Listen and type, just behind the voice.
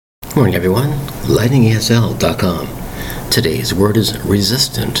Good morning, everyone. LightningESL.com. Today's word is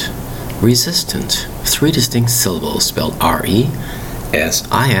resistant. Resistant. 3 distinct syllables spelled R-E-S-I-S-T-A-N-T.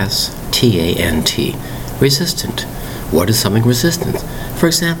 Resistant. What is something resistant? For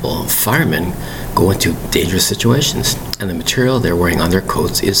example, firemen go into dangerous situations, and the material they're wearing on their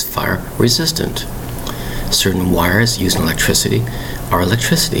coats is fire resistant. Certain wires used in electricity are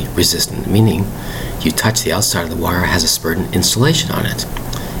electricity resistant, meaning you touch the outside of the wire has a certain insulation on it.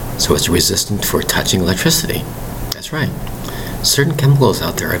 So it's resistant for touching electricity. That's right. Certain chemicals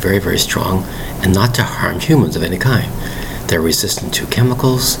out there are very, very strong and not to harm humans of any kind. They're resistant to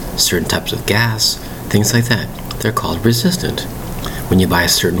chemicals, certain types of gas, things like that. They're called resistant. When you buy a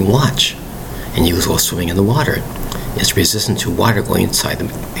certain watch and you go swimming in the water, it's resistant to water going inside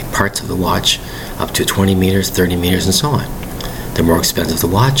the parts of the watch up to 20 meters, 30 meters, and so on. The more expensive the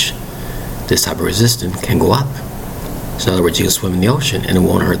watch, this type of resistance can go up. So in other words, you can swim in the ocean and it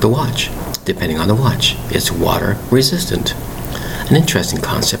won't hurt the watch, depending on the watch. It's water resistant. An interesting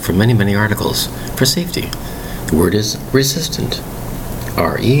concept for many, many articles for safety. The word is resistant.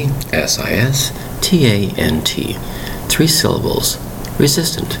 R-E-S-I-S-T-A-N-T. 3 syllables.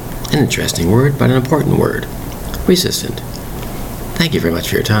 Resistant. An interesting word, but an important word. Resistant. Thank you very much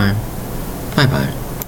for your time. Bye-bye.